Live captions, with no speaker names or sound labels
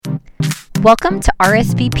Welcome to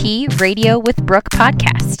RSVP Radio with Brooke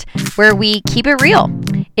podcast, where we keep it real.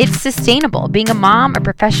 It's sustainable. Being a mom, a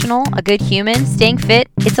professional, a good human, staying fit,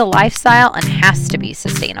 it's a lifestyle and has to be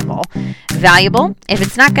sustainable. Valuable. If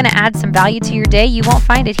it's not going to add some value to your day, you won't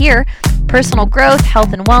find it here. Personal growth,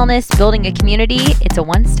 health and wellness, building a community, it's a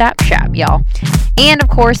one-stop shop, y'all. And of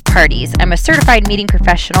course, parties. I'm a certified meeting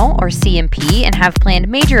professional, or CMP, and have planned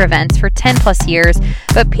major events for 10 plus years,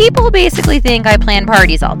 but people basically think I plan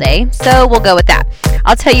parties all day, so we'll go with that.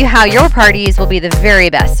 I'll tell you how your parties will be the very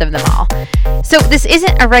best of them all. So this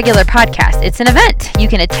isn't a regular podcast, it's an event. You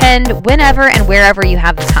can attend whenever and wherever you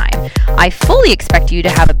have the time. I fully expect you to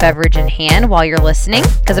have a beverage in hand while you're listening,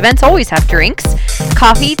 because events always have drinks,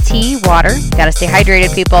 coffee, tea, water. Gotta stay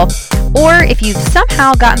hydrated, people. Or if you've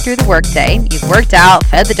somehow gotten through the workday, you've worked out,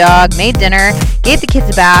 fed the dog, made dinner, gave the kids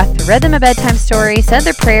a bath, read them a bedtime story, said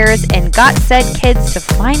their prayers, and got said kids to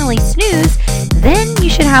finally snooze, then you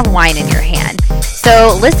should have wine in your hand.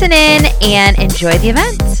 So listen in and enjoy the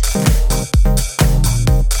event.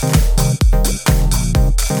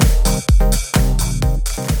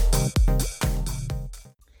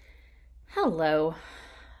 Hello.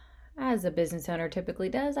 As a business owner typically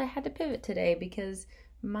does, I had to pivot today because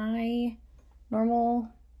my normal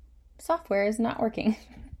software is not working.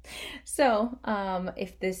 So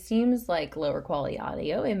if this seems like lower quality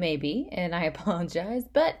audio, it may be, and I apologize,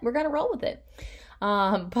 but we're going to roll with it.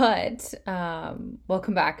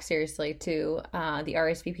 Welcome back, seriously, to the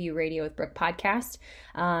RSVP Radio with Brooke podcast.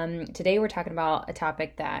 Today we're talking about a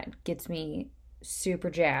topic that gets me super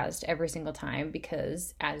jazzed every single time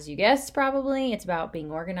because, as you guessed, probably it's about being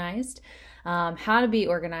organized, how to be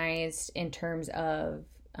organized in terms of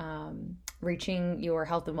reaching your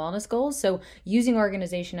health and wellness goals. So using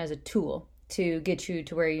organization as a tool to get you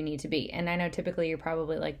to where you need to be. And I know typically you're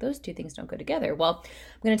probably like, those two things don't go together. Well,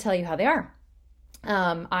 I'm going to tell you how they are.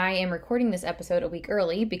 I am recording this episode a week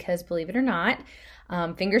early because, believe it or not,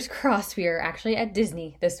 fingers crossed, we are actually at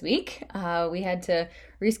Disney this week. We had to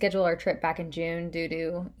reschedule our trip back in June due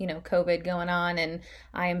to, COVID going on. And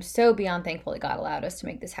I am so beyond thankful that God allowed us to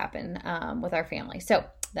make this happen with our family. So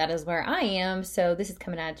that is where I am. So this is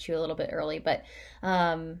coming at you a little bit early. But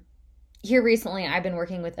here recently, I've been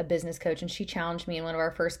working with a business coach, and she challenged me in one of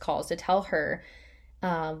our first calls to tell her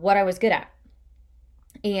what I was good at.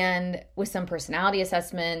 And with some personality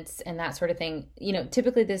assessments and that sort of thing,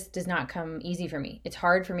 typically this does not come easy for me. It's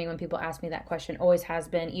hard for me when people ask me that question, always has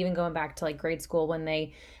been, even going back to like grade school when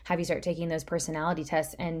they have you start taking those personality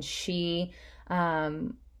tests. And she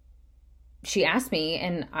asked me,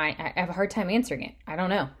 and I have a hard time answering it. I don't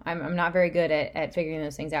know. I'm not very good at figuring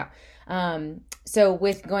those things out. So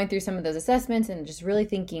with going through some of those assessments and just really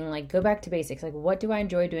thinking, like, go back to basics, like, what do I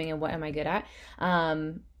enjoy doing and what am I good at?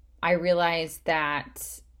 I realized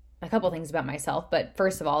that a couple things about myself, but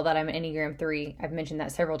first of all, that I'm an Enneagram 3. I've mentioned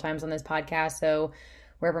that several times on this podcast. So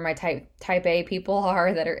wherever my type A people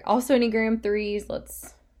are that are also Enneagram 3s,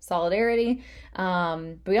 let's solidarity.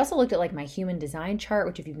 But we also looked at like my human design chart,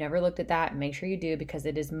 which if you've never looked at that, make sure you do because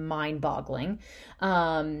it is mind boggling.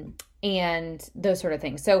 And those sort of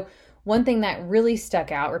things. So one thing that really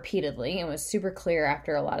stuck out repeatedly and was super clear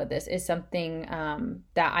after a lot of this is something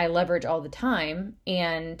that I leverage all the time,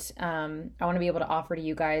 and I want to be able to offer to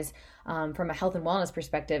you guys from a health and wellness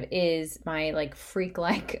perspective is my like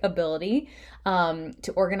freak-like ability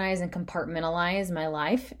to organize and compartmentalize my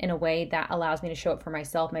life in a way that allows me to show up for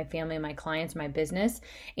myself, my family, my clients, my business.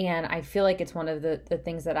 And I feel like it's one of the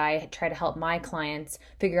things that I try to help my clients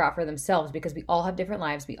figure out for themselves, because we all have different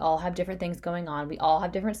lives. We all have different things going on. We all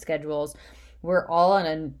have different schedules. We're all in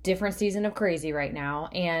a different season of crazy right now.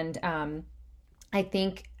 And I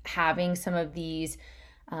think having some of these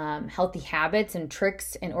healthy habits and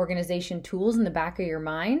tricks and organization tools in the back of your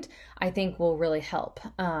mind, I think will really help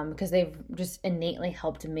because they've just innately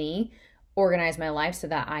helped me organize my life so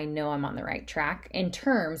that I know I'm on the right track in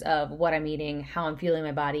terms of what I'm eating, how I'm feeling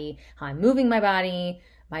my body, how I'm moving my body,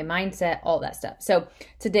 my mindset, all that stuff. So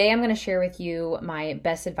today I'm going to share with you my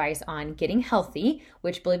best advice on getting healthy,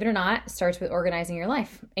 which, believe it or not, starts with organizing your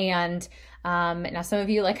life. And now some of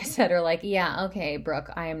you, like I said, are like, yeah, okay,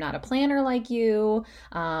 Brooke, I am not a planner like you.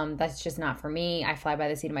 That's just not for me. I fly by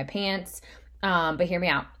the seat of my pants. But hear me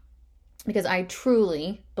out, because I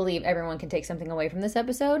truly believe everyone can take something away from this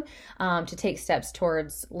episode to take steps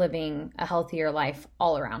towards living a healthier life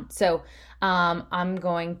all around. So I'm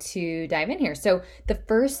going to dive in here. So the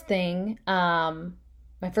first thing,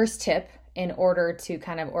 my first tip in order to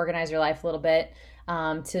kind of organize your life a little bit,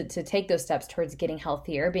 to take those steps towards getting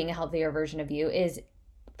healthier, being a healthier version of you, is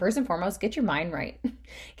first and foremost, get your mind right.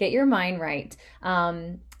 Get your mind right.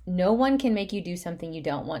 no one can make you do something you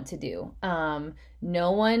don't want to do.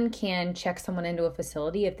 No one can check someone into a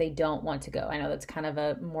facility if they don't want to go. I know that's kind of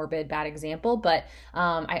a morbid, bad example, but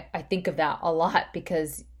I think of that a lot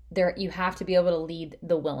because you have to be able to lead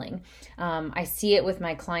the willing. I see it with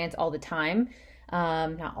my clients all the time.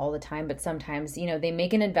 Not all the time, but sometimes, they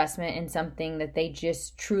make an investment in something that they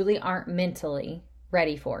just truly aren't mentally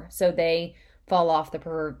ready for. So they fall off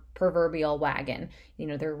the proverbial wagon.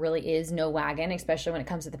 There really is no wagon, especially when it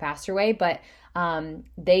comes to the pastor way, but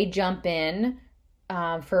they jump in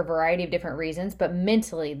for a variety of different reasons, but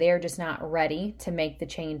mentally they're just not ready to make the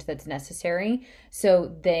change that's necessary.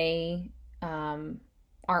 So they aren't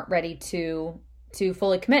ready to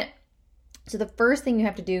fully commit. So the first thing you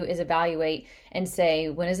have to do is evaluate and say,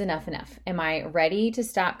 when is enough enough? Am I ready to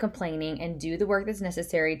stop complaining and do the work that's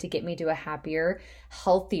necessary to get me to a happier,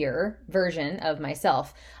 healthier version of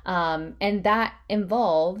myself? And that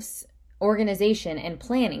involves organization and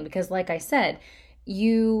planning because, like I said,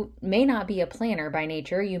 you may not be a planner by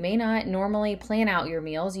nature. You may not normally plan out your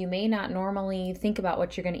meals. You may not normally think about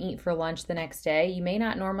what you're going to eat for lunch the next day. You may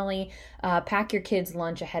not normally pack your kids'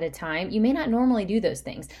 lunch ahead of time. You may not normally do those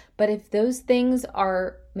things. But if those things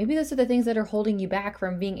maybe those are the things that are holding you back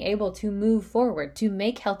from being able to move forward, to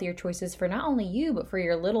make healthier choices for not only you, but for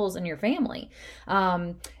your littles and your family.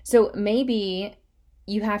 So maybe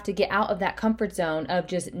you have to get out of that comfort zone of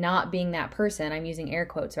just not being that person. I'm using air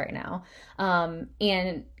quotes right now.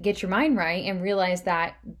 And get your mind right and realize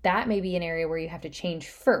that may be an area where you have to change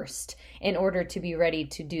first in order to be ready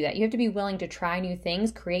to do that. You have to be willing to try new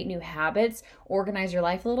things, create new habits, organize your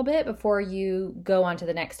life a little bit before you go on to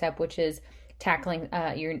the next step, which is tackling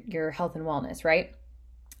your health and wellness, right?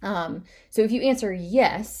 So if you answer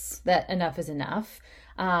yes, that enough is enough,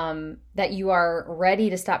 that you are ready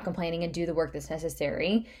to stop complaining and do the work that's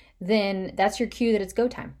necessary, then that's your cue that it's go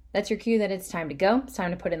time. That's your cue that it's time to go. It's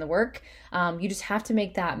time to put in the work. You just have to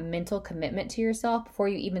make that mental commitment to yourself before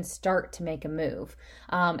you even start to make a move.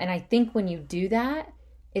 And I think when you do that,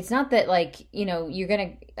 it's not that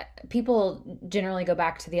people generally go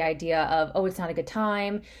back to the idea of, oh, it's not a good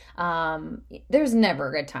time. There's never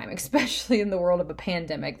a good time, especially in the world of a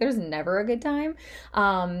pandemic. There's never a good time.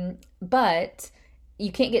 But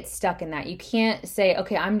you can't get stuck in that. You can't say,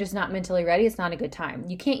 okay, I'm just not mentally ready. It's not a good time.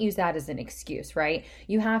 You can't use that as an excuse, right?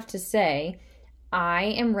 You have to say, I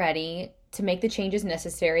am ready to make the changes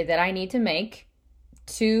necessary that I need to make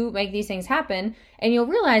these things happen. And you'll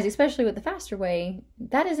realize, especially with the faster way,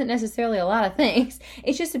 that isn't necessarily a lot of things.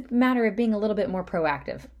 It's just a matter of being a little bit more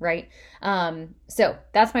proactive, right? So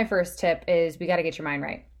that's my first tip is we got to get your mind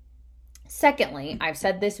right. Secondly, I've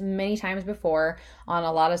said this many times before on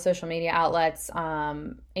a lot of social media outlets,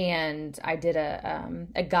 and I did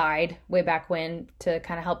a guide way back when to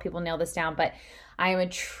kind of help people nail this down, but I am a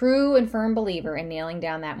true and firm believer in nailing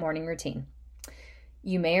down that morning routine.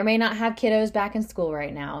 You may or may not have kiddos back in school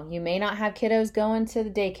right now. You may not have kiddos going to the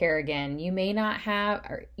daycare again. You may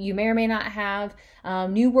or may not have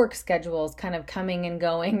new work schedules kind of coming and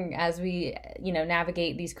going as we,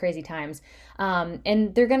 navigate these crazy times.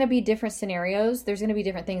 And they're going to be different scenarios. There's going to be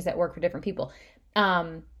different things that work for different people.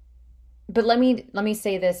 But let me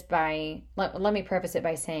say this let me preface it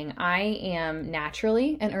by saying I am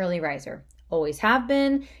naturally an early riser. Always have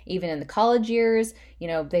been, even in the college years.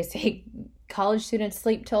 They say college students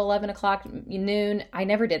sleep till 11 o'clock noon. I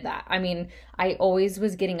never did that. I mean, I always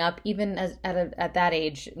was getting up even at that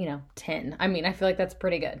age, 10. I mean, I feel like that's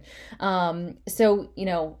pretty good. So,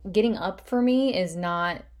 getting up for me is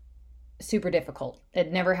not super difficult.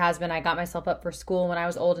 It never has been. I got myself up for school when I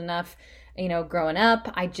was old enough, growing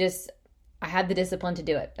up. I had the discipline to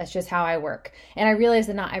do it. That's just how I work. And I realize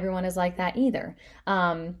that not everyone is like that either.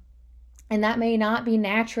 And that may not be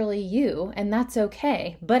naturally you, and that's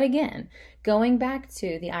okay. But again, going back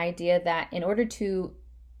to the idea that in order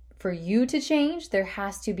for you to change, there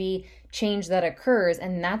has to be change that occurs,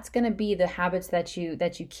 and that's going to be the habits that you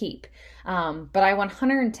keep. But I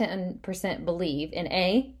 110% believe in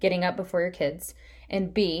A, getting up before your kids,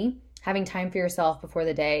 and B, having time for yourself before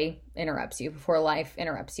the day interrupts you, before life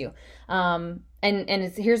interrupts you. And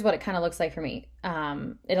here's what it kind of looks like for me.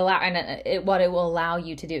 What it will allow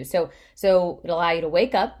you to do. So it'll allow you to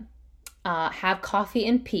wake up, have coffee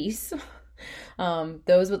in peace.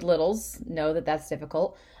 Those with littles know that that's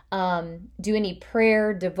difficult. Do any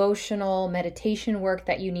prayer, devotional, meditation work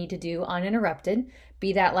that you need to do uninterrupted.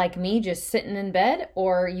 Be that like me, just sitting in bed,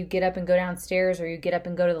 or you get up and go downstairs, or you get up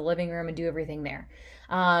and go to the living room and do everything there.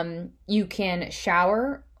 You can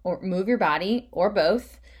shower or move your body, or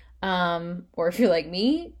both. Or if you're like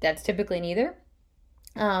me, that's typically neither.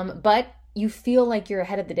 But you feel like you're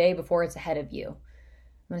ahead of the day before it's ahead of you. I'm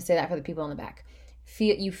going to say that for the people in the back.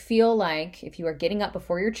 you feel like if you are getting up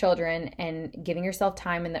before your children and giving yourself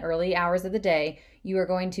time in the early hours of the day, you are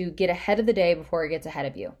going to get ahead of the day before it gets ahead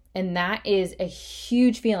of you. And that is a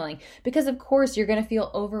huge feeling because, of course, you're going to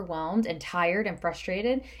feel overwhelmed and tired and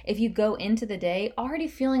frustrated if you go into the day already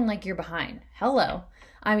feeling like you're behind. Hello.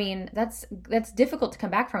 I mean, that's difficult to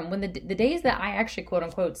come back from. When the days that I actually quote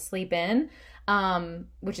unquote sleep in,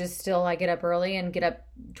 which is still I get up early and get up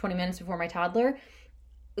 20 minutes before my toddler,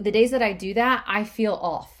 the days that I do that, I feel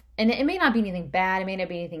off. And it may not be anything bad, it may not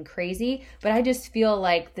be anything crazy, but I just feel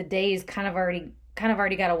like the day's kind of already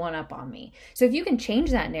got a one up on me. So if you can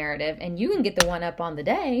change that narrative and you can get the one up on the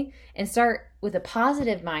day and start with a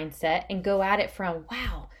positive mindset and go at it from,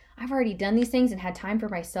 wow, I've already done these things and had time for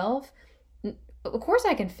myself. Of course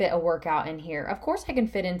I can fit a workout in here. Of course I can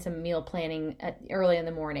fit in some meal planning early in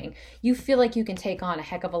the morning. You feel like you can take on a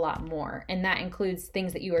heck of a lot more. And that includes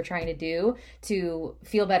things that you are trying to do to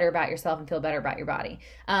feel better about yourself and feel better about your body.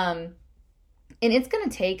 And it's going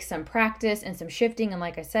to take some practice and some shifting. And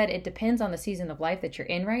like I said, it depends on the season of life that you're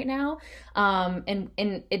in right now. And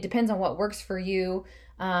it depends on what works for you.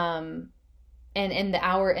 And the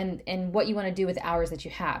hour and what you want to do with the hours that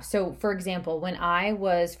you have. So for example, when I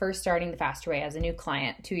was first starting the Faster Way as a new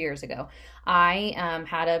client 2 years ago, I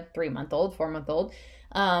had a 4-month-old,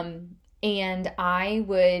 and I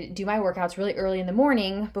would do my workouts really early in the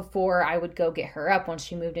morning before I would go get her up once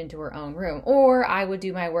she moved into her own room. Or I would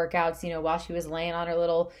do my workouts, while she was laying on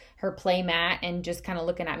her play mat and just kind of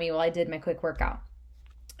looking at me while I did my quick workout.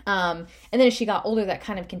 And then as she got older, that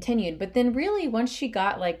kind of continued. But then really once she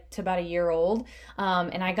got to about a year old,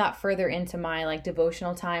 and I got further into my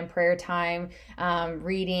devotional time, prayer time,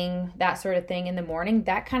 reading, that sort of thing in the morning,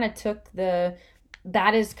 that kind of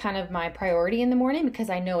that is kind of my priority in the morning because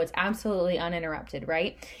I know it's absolutely uninterrupted,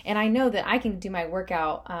 right? And I know that I can do my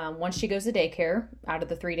workout once she goes to daycare out of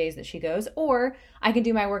the 3 days that she goes, or I can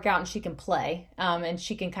do my workout and she can play, and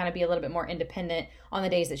she can kind of be a little bit more independent on the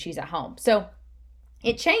days that she's at home. So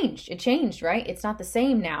it changed, right? It's not the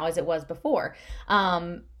same now as it was before.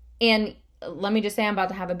 And let me just say, I'm about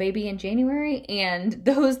to have a baby in January, and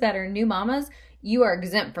those that are new mamas, you are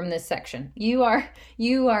exempt from this section. You are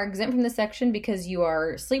exempt from this section because you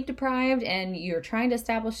are sleep deprived and you're trying to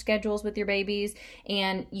establish schedules with your babies,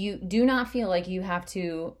 and you do not feel like you have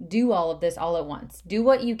to do all of this all at once. Do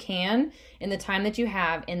what you can in the time that you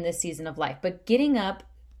have in this season of life, but getting up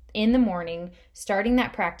in the morning, starting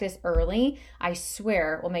that practice early, I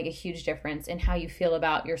swear will make a huge difference in how you feel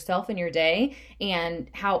about yourself and your day and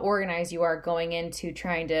how organized you are going into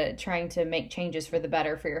trying to make changes for the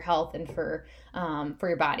better for your health and for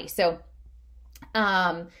your body. So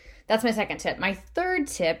that's my second tip. My third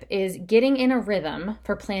tip is getting in a rhythm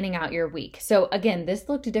for planning out your week. So again, this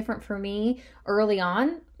looked different for me early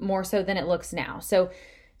on, more so than it looks now. So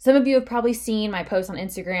some of you have probably seen my posts on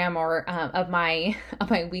Instagram or of my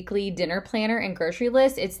weekly dinner planner and grocery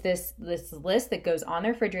list. It's this list that goes on the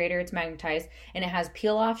refrigerator. It's magnetized and it has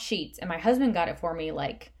peel off sheets. And my husband got it for me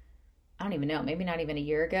I don't even know, maybe not even a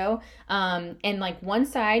year ago. And one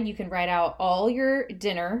side you can write out all your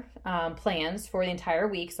dinner plans for the entire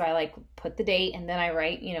week. So I put the date and then I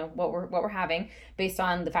write, what we're having based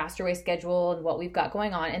on the Faster Way schedule and what we've got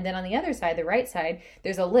going on. And then on the other side, the right side,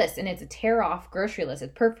 there's a list and it's a tear off grocery list.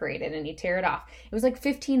 It's perforated and you tear it off. It was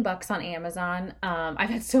 $15 on Amazon.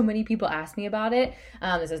 I've had so many people ask me about it.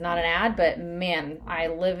 This is not an ad, but man, I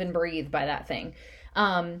live and breathe by that thing.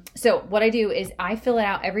 So what I do is I fill it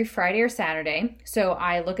out every Friday or Saturday. So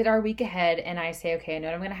I look at our week ahead and I say, okay, I know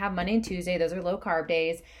what I'm going to have Monday and Tuesday. Those are low carb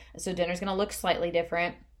days. So dinner's going to look slightly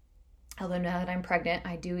different. Although now that I'm pregnant,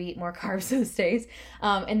 I do eat more carbs those days.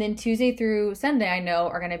 And then Tuesday through Sunday, I know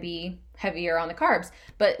are going to be heavier on the carbs,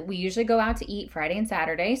 but we usually go out to eat Friday and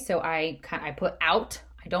Saturday. So I put out,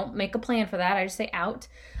 I don't make a plan for that. I just say out.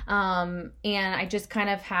 And I just kind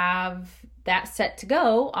of have that set to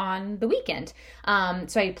go on the weekend.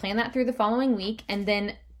 So I plan that through the following week. And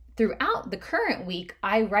then throughout the current week,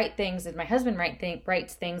 I write things as my husband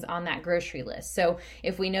writes things on that grocery list. So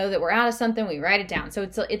if we know that we're out of something, we write it down. So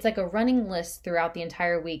it's like a running list throughout the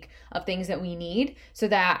entire week of things that we need so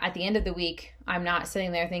that at the end of the week, I'm not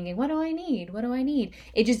sitting there thinking, what do I need? What do I need?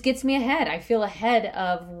 It just gets me ahead. I feel ahead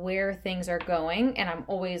of where things are going, and I'm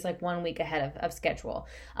always 1 week ahead of schedule.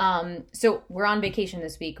 So we're on vacation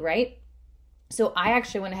this week, right? So I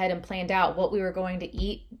actually went ahead and planned out what we were going to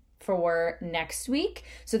eat for next week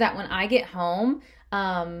so that when I get home,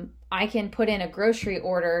 I can put in a grocery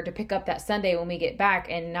order to pick up that Sunday when we get back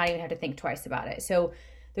and not even have to think twice about it. So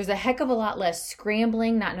there's a heck of a lot less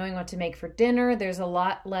scrambling, not knowing what to make for dinner. There's a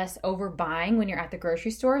lot less overbuying when you're at the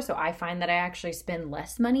grocery store. So I find that I actually spend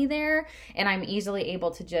less money there, and I'm easily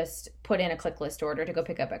able to just put in a click list order to go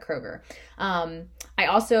pick up at Kroger. I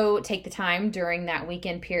also take the time during that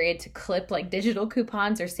weekend period to clip like digital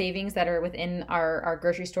coupons or savings that are within our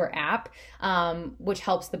grocery store app, which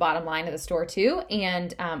helps the bottom line of the store too.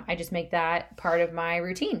 And I just make that part of my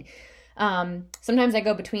routine. Sometimes I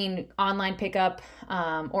go between online pickup,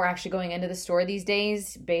 or actually going into the store these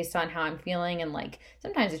days based on how I'm feeling. And like,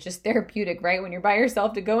 sometimes it's just therapeutic, right? When you're by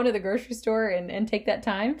yourself to go into the grocery store and take that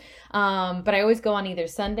time. But I always go on either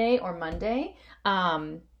Sunday or Monday,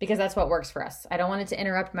 because that's what works for us. I don't want it to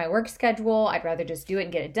interrupt my work schedule. I'd rather just do it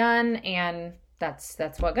and get it done. And that's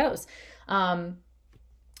what goes.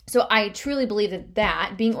 So I truly believe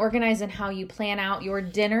that being organized in how you plan out your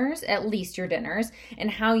dinners, at least your dinners, and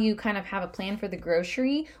how you kind of have a plan for the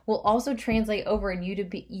grocery will also translate over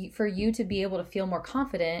for you to be able to feel more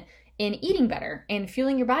confident in eating better and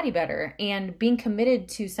fueling your body better and being committed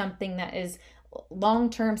to something that is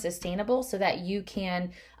long-term sustainable so that you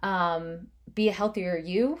can be a healthier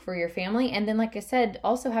you for your family. And then, like I said,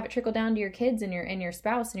 also have it trickle down to your kids and your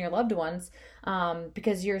spouse and your loved ones,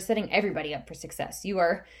 because you're setting everybody up for success. You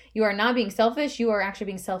are not being selfish. You are actually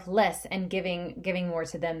being selfless and giving more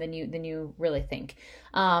to them than you really think.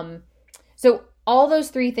 So all those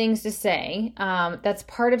three things to say, that's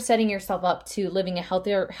part of setting yourself up to living a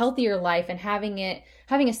healthier life and having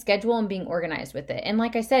a schedule and being organized with it. And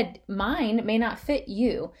like I said, mine may not fit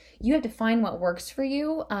you. You have to find what works for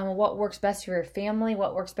you, what works best for your family,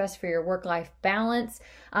 what works best for your work-life balance.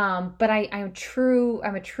 But I'm a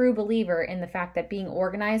true believer in the fact that being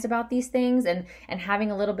organized about these things and having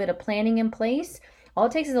a little bit of planning in place, all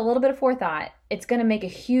it takes is a little bit of forethought. It's going to make a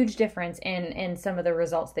huge difference in some of the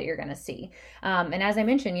results that you're going to see. And as I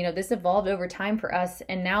mentioned, this evolved over time for us.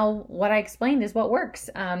 And now what I explained is what works.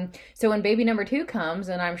 So when baby number 2 comes,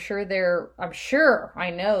 and I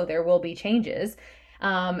know there will be changes.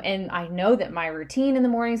 And I know that my routine in the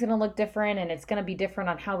morning is going to look different, and it's going to be different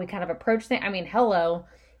on how we kind of approach things. I mean, hello,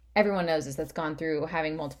 everyone knows this that's gone through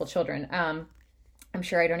having multiple children. I'm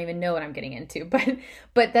sure I don't even know what I'm getting into,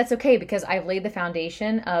 but that's okay because I've laid the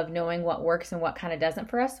foundation of knowing what works and what kind of doesn't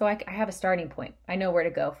for us. So I have a starting point. I know where to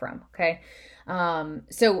go from. Okay.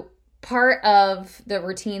 So part of the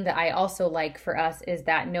routine that I also like for us is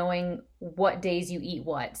that knowing what days you eat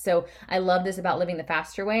what. So I love this about living the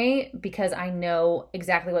faster way because I know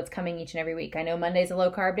exactly what's coming each and every week. I know Monday's a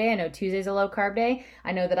low carb day. I know Tuesday's a low carb day.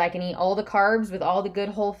 I know that I can eat all the carbs with all the good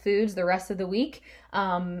whole foods the rest of the week,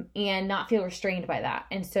 and not feel restrained by that.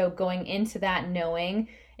 And so going into that knowing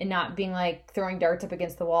and not being like throwing darts up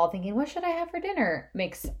against the wall thinking, what should I have for dinner,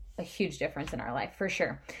 makes a huge difference in our life for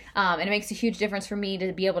sure. And it makes a huge difference for me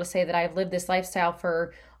to be able to say that I've lived this lifestyle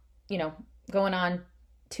for, going on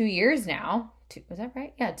 2 years now. Was that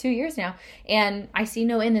right? Yeah, 2 years now. And I see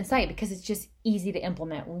no end in sight because it's just easy to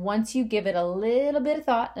implement. Once you give it a little bit of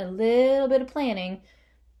thought, a little bit of planning,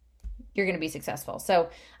 you're going to be successful. So,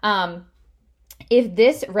 if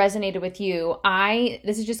this resonated with you,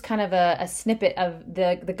 this is just kind of a snippet of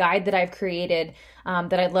the guide that I've created,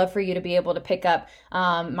 that I'd love for you to be able to pick up,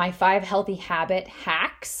 my 5 healthy habit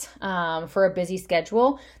hacks for a busy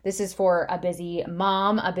schedule. This is for a busy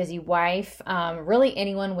mom, a busy wife, really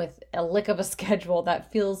anyone with a lick of a schedule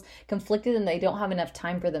that feels conflicted and they don't have enough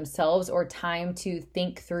time for themselves or time to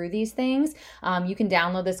think through these things. You can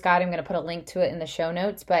download this guide. I'm going to put a link to it in the show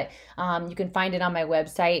notes, but you can find it on my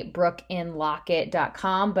website, brookeinlockett.com,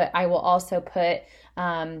 but I will also put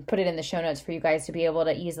it in the show notes for you guys to be able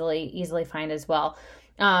to easily find as well.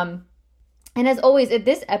 And as always, if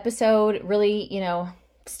this episode really,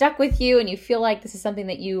 stuck with you and you feel like this is something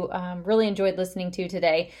that you really enjoyed listening to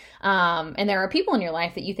today, and there are people in your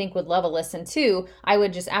life that you think would love a listen to, I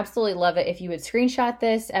would just absolutely love it if you would screenshot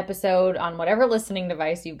this episode on whatever listening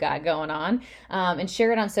device you've got going on, and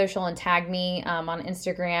share it on social and tag me on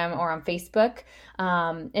Instagram or on Facebook,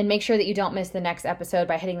 and make sure that you don't miss the next episode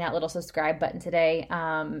by hitting that little subscribe button today,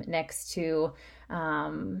 next to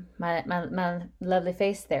my lovely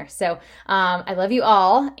face there. So I love you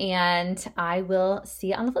all, and I will see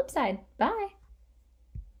you on the flip side. Bye.